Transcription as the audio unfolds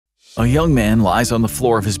A young man lies on the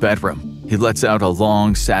floor of his bedroom. He lets out a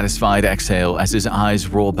long, satisfied exhale as his eyes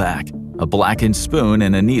roll back. A blackened spoon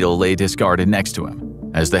and a needle lay discarded next to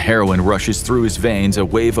him. As the heroin rushes through his veins, a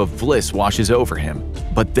wave of bliss washes over him.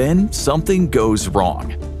 But then something goes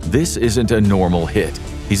wrong. This isn't a normal hit.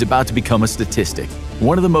 He's about to become a statistic,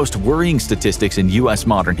 one of the most worrying statistics in U.S.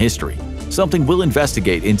 modern history. Something we'll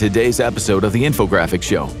investigate in today's episode of the Infographics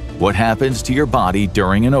Show. What happens to your body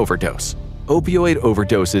during an overdose? Opioid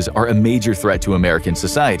overdoses are a major threat to American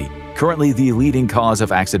society, currently the leading cause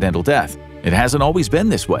of accidental death. It hasn't always been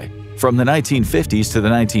this way. From the 1950s to the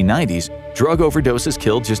 1990s, drug overdoses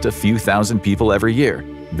killed just a few thousand people every year.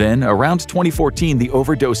 Then, around 2014, the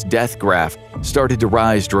overdose death graph started to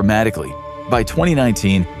rise dramatically. By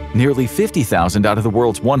 2019, nearly 50,000 out of the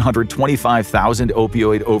world's 125,000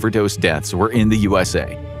 opioid overdose deaths were in the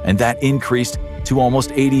USA, and that increased to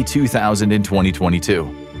almost 82,000 in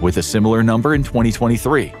 2022, with a similar number in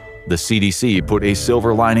 2023. The CDC put a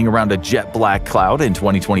silver lining around a jet black cloud in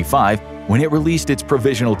 2025 when it released its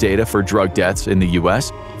provisional data for drug deaths in the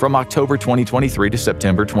U.S. from October 2023 to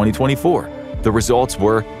September 2024. The results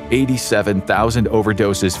were 87,000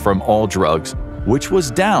 overdoses from all drugs, which was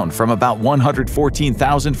down from about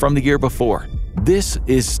 114,000 from the year before. This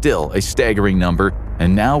is still a staggering number,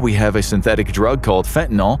 and now we have a synthetic drug called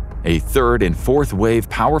fentanyl, a third and fourth wave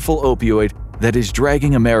powerful opioid that is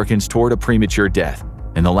dragging Americans toward a premature death.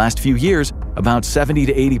 In the last few years, about 70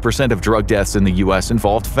 to 80% of drug deaths in the U.S.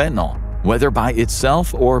 involved fentanyl, whether by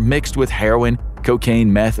itself or mixed with heroin,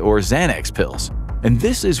 cocaine, meth, or Xanax pills. And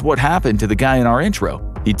this is what happened to the guy in our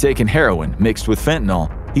intro. He'd taken heroin mixed with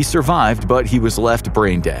fentanyl. He survived, but he was left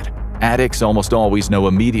brain dead. Addicts almost always know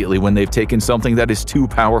immediately when they've taken something that is too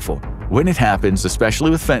powerful. When it happens,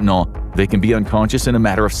 especially with fentanyl, they can be unconscious in a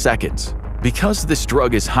matter of seconds. Because this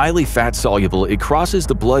drug is highly fat-soluble, it crosses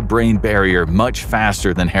the blood-brain barrier much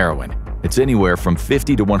faster than heroin. It's anywhere from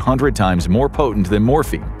 50 to 100 times more potent than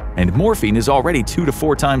morphine, and morphine is already 2 to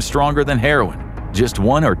 4 times stronger than heroin. Just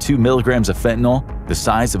 1 or 2 milligrams of fentanyl, the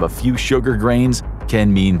size of a few sugar grains,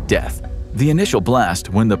 can mean death. The initial blast,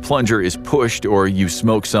 when the plunger is pushed or you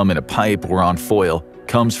smoke some in a pipe or on foil,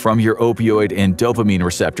 comes from your opioid and dopamine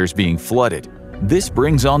receptors being flooded. This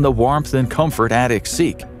brings on the warmth and comfort addicts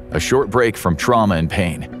seek, a short break from trauma and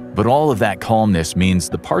pain. But all of that calmness means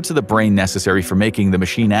the parts of the brain necessary for making the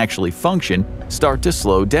machine actually function start to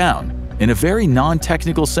slow down. In a very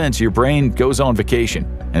non-technical sense, your brain goes on vacation,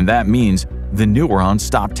 and that means the neurons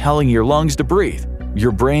stop telling your lungs to breathe.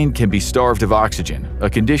 Your brain can be starved of oxygen, a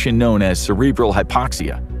condition known as cerebral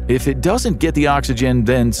hypoxia. If it doesn't get the oxygen,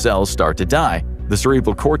 then cells start to die. The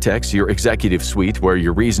cerebral cortex, your executive suite where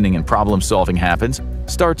your reasoning and problem-solving happens,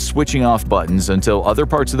 starts switching off buttons until other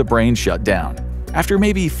parts of the brain shut down. After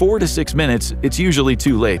maybe 4 to 6 minutes, it's usually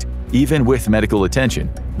too late. Even with medical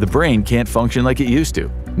attention, the brain can't function like it used to,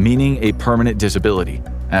 meaning a permanent disability.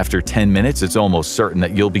 After 10 minutes, it's almost certain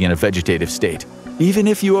that you'll be in a vegetative state. Even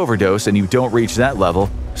if you overdose and you don't reach that level,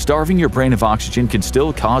 starving your brain of oxygen can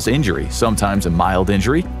still cause injury, sometimes a mild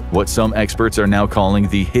injury, what some experts are now calling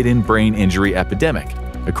the hidden brain injury epidemic.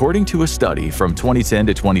 According to a study from 2010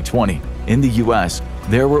 to 2020, in the U.S.,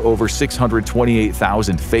 there were over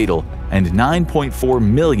 628,000 fatal and 9.4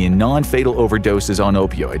 million non-fatal overdoses on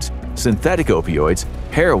opioids, synthetic opioids,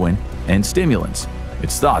 heroin, and stimulants.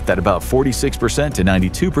 It's thought that about 46% to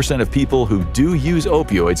 92% of people who do use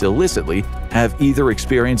opioids illicitly have either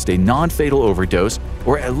experienced a non-fatal overdose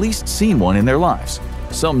or at least seen one in their lives.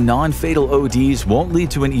 Some non-fatal ODs won't lead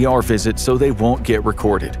to an ER visit, so they won't get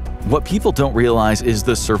recorded. What people don't realize is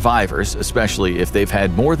the survivors, especially if they've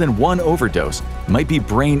had more than one overdose, might be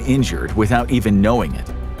brain injured without even knowing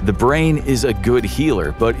it. The brain is a good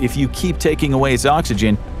healer, but if you keep taking away its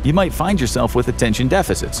oxygen, you might find yourself with attention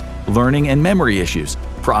deficits, learning and memory issues,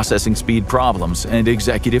 processing speed problems, and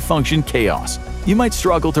executive function chaos. You might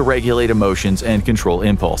struggle to regulate emotions and control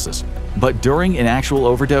impulses. But during an actual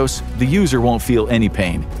overdose, the user won't feel any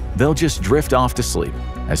pain. They'll just drift off to sleep.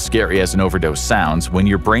 As scary as an overdose sounds, when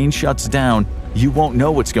your brain shuts down, you won't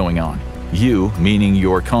know what's going on. You, meaning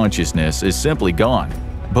your consciousness, is simply gone.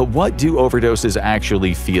 But what do overdoses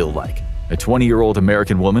actually feel like? A 20-year-old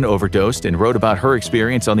American woman overdosed and wrote about her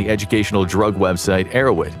experience on the educational drug website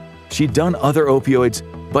Erowid. She'd done other opioids,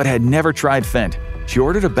 but had never tried Fent. She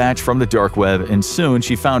ordered a batch from the dark web, and soon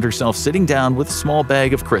she found herself sitting down with a small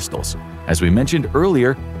bag of crystals. As we mentioned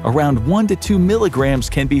earlier, around 1 to 2 milligrams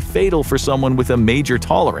can be fatal for someone with a major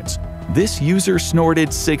tolerance. This user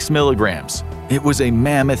snorted 6 milligrams. It was a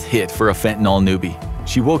mammoth hit for a fentanyl newbie.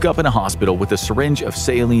 She woke up in a hospital with a syringe of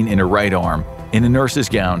saline in her right arm, in a nurse's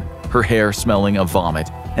gown, her hair smelling of vomit,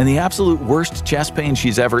 and the absolute worst chest pain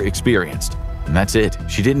she's ever experienced. And that's it.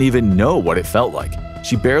 She didn't even know what it felt like.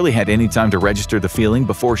 She barely had any time to register the feeling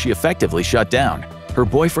before she effectively shut down. Her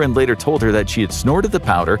boyfriend later told her that she had snorted the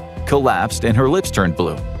powder, collapsed, and her lips turned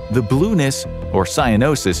blue. The blueness, or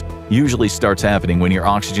cyanosis, usually starts happening when your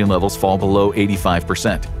oxygen levels fall below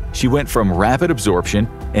 85%. She went from rapid absorption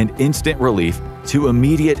and instant relief to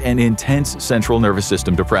immediate and intense central nervous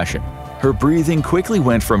system depression. Her breathing quickly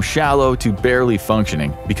went from shallow to barely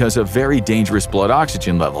functioning because of very dangerous blood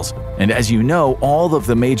oxygen levels. And as you know, all of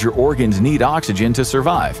the major organs need oxygen to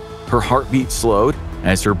survive. Her heartbeat slowed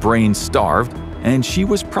as her brain starved, and she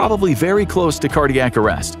was probably very close to cardiac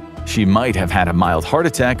arrest. She might have had a mild heart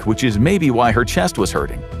attack, which is maybe why her chest was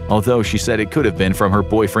hurting, although she said it could have been from her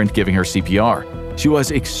boyfriend giving her CPR. She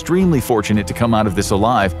was extremely fortunate to come out of this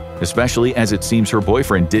alive, especially as it seems her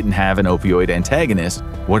boyfriend didn't have an opioid antagonist,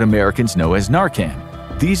 what Americans know as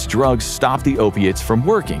Narcan. These drugs stop the opiates from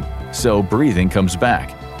working, so breathing comes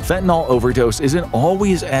back. Fentanyl overdose isn't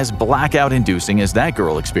always as blackout-inducing as that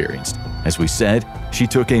girl experienced. As we said, she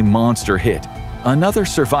took a monster hit. Another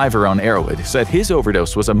survivor on Arrowhead said his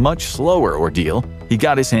overdose was a much slower ordeal. He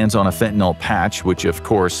got his hands on a fentanyl patch, which of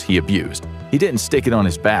course he abused. He didn't stick it on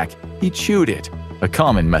his back, he chewed it, a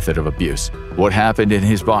common method of abuse. What happened in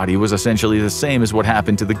his body was essentially the same as what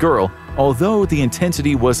happened to the girl, although the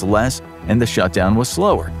intensity was less and the shutdown was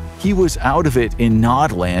slower. He was out of it in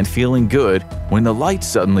Nodland feeling good when the lights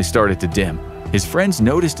suddenly started to dim. His friends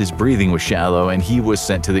noticed his breathing was shallow and he was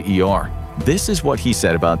sent to the ER. This is what he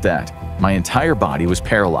said about that. My entire body was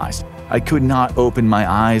paralyzed. I could not open my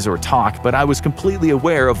eyes or talk, but I was completely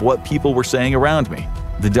aware of what people were saying around me.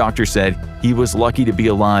 The doctor said he was lucky to be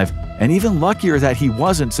alive, and even luckier that he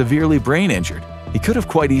wasn't severely brain injured. He could have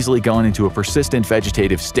quite easily gone into a persistent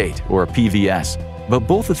vegetative state, or a PVS. But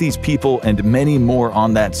both of these people and many more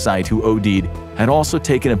on that site who OD'd had also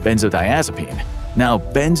taken a benzodiazepine. Now,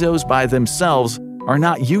 benzos by themselves are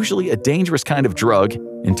not usually a dangerous kind of drug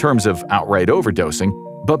in terms of outright overdosing,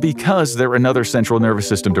 but because they're another central nervous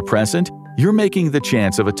system depressant, you're making the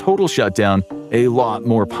chance of a total shutdown a lot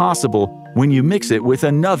more possible when you mix it with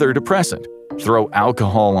another depressant. Throw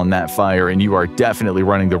alcohol on that fire and you are definitely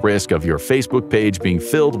running the risk of your Facebook page being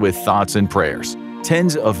filled with thoughts and prayers.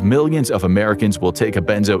 Tens of millions of Americans will take a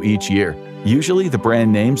benzo each year, usually the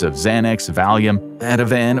brand names of Xanax, Valium,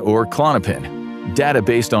 Ativan, or Klonopin. Data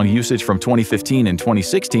based on usage from 2015 and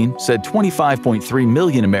 2016 said 25.3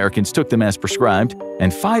 million Americans took them as prescribed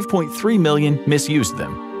and 5.3 million misused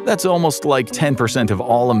them. That's almost like 10% of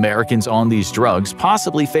all Americans on these drugs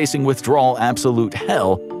possibly facing withdrawal absolute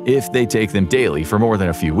hell if they take them daily for more than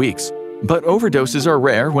a few weeks. But overdoses are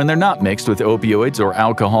rare when they're not mixed with opioids or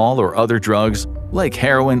alcohol or other drugs like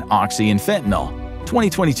heroin, oxy, and fentanyl.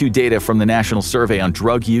 2022 data from the National Survey on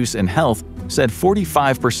Drug Use and Health said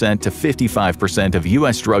 45% to 55% of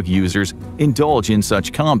U.S. drug users indulge in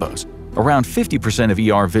such combos. Around 50% of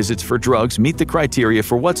ER visits for drugs meet the criteria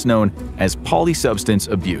for what's known as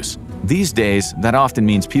polysubstance abuse. These days, that often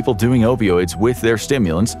means people doing opioids with their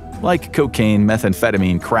stimulants, like cocaine,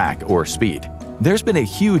 methamphetamine, crack, or speed. There's been a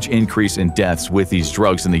huge increase in deaths with these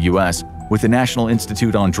drugs in the U.S., with the National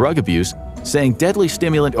Institute on Drug Abuse saying deadly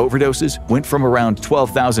stimulant overdoses went from around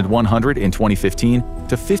 12,100 in 2015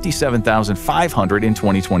 to 57,500 in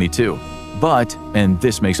 2022. But, and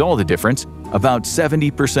this makes all the difference, about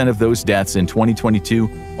 70% of those deaths in 2022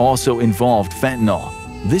 also involved fentanyl.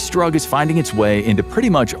 This drug is finding its way into pretty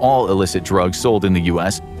much all illicit drugs sold in the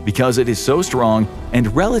US because it is so strong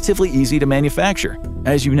and relatively easy to manufacture.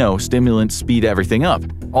 As you know, stimulants speed everything up.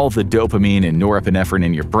 All the dopamine and norepinephrine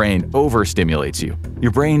in your brain overstimulates you.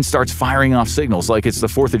 Your brain starts firing off signals like it's the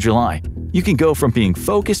 4th of July. You can go from being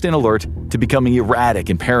focused and alert to becoming erratic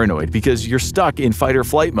and paranoid because you're stuck in fight or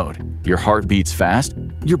flight mode. Your heart beats fast,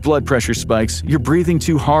 your blood pressure spikes, you're breathing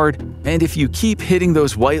too hard, and if you keep hitting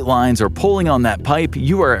those white lines or pulling on that pipe,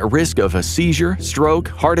 you are at risk of a seizure, stroke,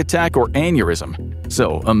 heart attack, or aneurysm.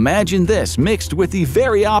 So imagine this mixed with the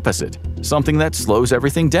very opposite, something that slows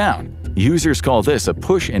everything down. Users call this a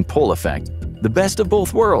push and pull effect. The best of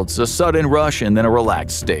both worlds, a sudden rush and then a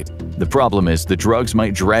relaxed state. The problem is the drugs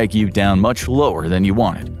might drag you down much lower than you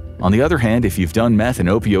wanted. On the other hand, if you've done meth and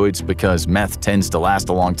opioids because meth tends to last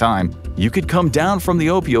a long time, you could come down from the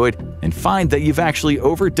opioid and find that you've actually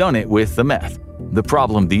overdone it with the meth. The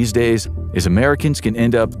problem these days is Americans can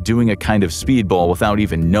end up doing a kind of speedball without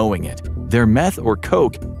even knowing it. Their meth or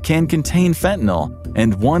coke can contain fentanyl,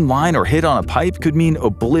 and one line or hit on a pipe could mean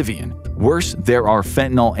oblivion. Worse, there are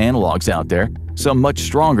fentanyl analogs out there, some much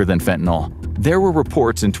stronger than fentanyl. There were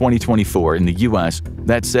reports in 2024 in the US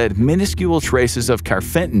that said minuscule traces of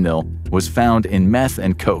carfentanil was found in meth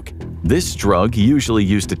and coke. This drug, usually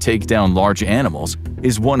used to take down large animals,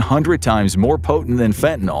 is 100 times more potent than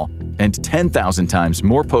fentanyl and 10,000 times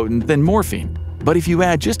more potent than morphine. But if you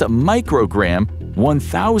add just a microgram,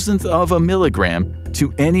 1,000th of a milligram,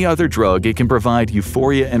 to any other drug, it can provide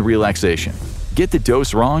euphoria and relaxation. Get the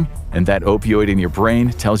dose wrong, and that opioid in your brain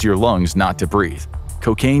tells your lungs not to breathe.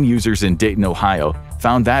 Cocaine users in Dayton, Ohio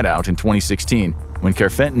found that out in 2016 when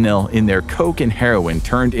carfentanil in their coke and heroin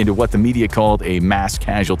turned into what the media called a mass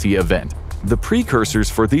casualty event. The precursors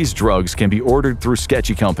for these drugs can be ordered through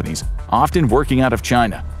sketchy companies, often working out of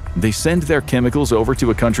China. They send their chemicals over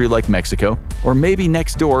to a country like Mexico, or maybe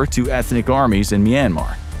next door to ethnic armies in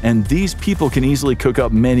Myanmar. And these people can easily cook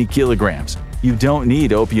up many kilograms. You don't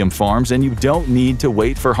need opium farms, and you don't need to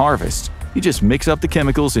wait for harvests. You just mix up the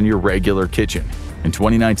chemicals in your regular kitchen. In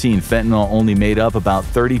 2019, fentanyl only made up about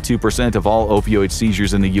 32% of all opioid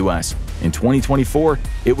seizures in the US. In 2024,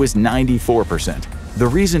 it was 94%. The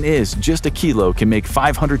reason is just a kilo can make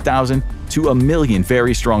 500,000 to a million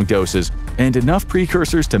very strong doses, and enough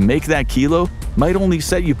precursors to make that kilo might only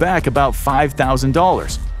set you back about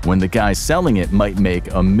 $5,000, when the guy selling it might make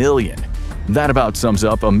 $1 million. That about sums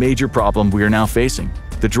up a major problem we are now facing.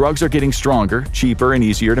 The drugs are getting stronger, cheaper, and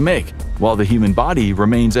easier to make, while the human body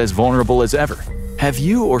remains as vulnerable as ever. Have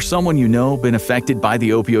you or someone you know been affected by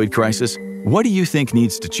the opioid crisis? What do you think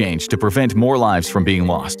needs to change to prevent more lives from being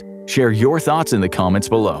lost? Share your thoughts in the comments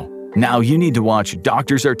below. Now you need to watch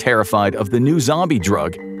Doctors Are Terrified of the New Zombie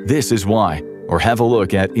Drug, This Is Why, or have a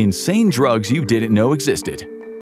look at Insane Drugs You Didn't Know Existed.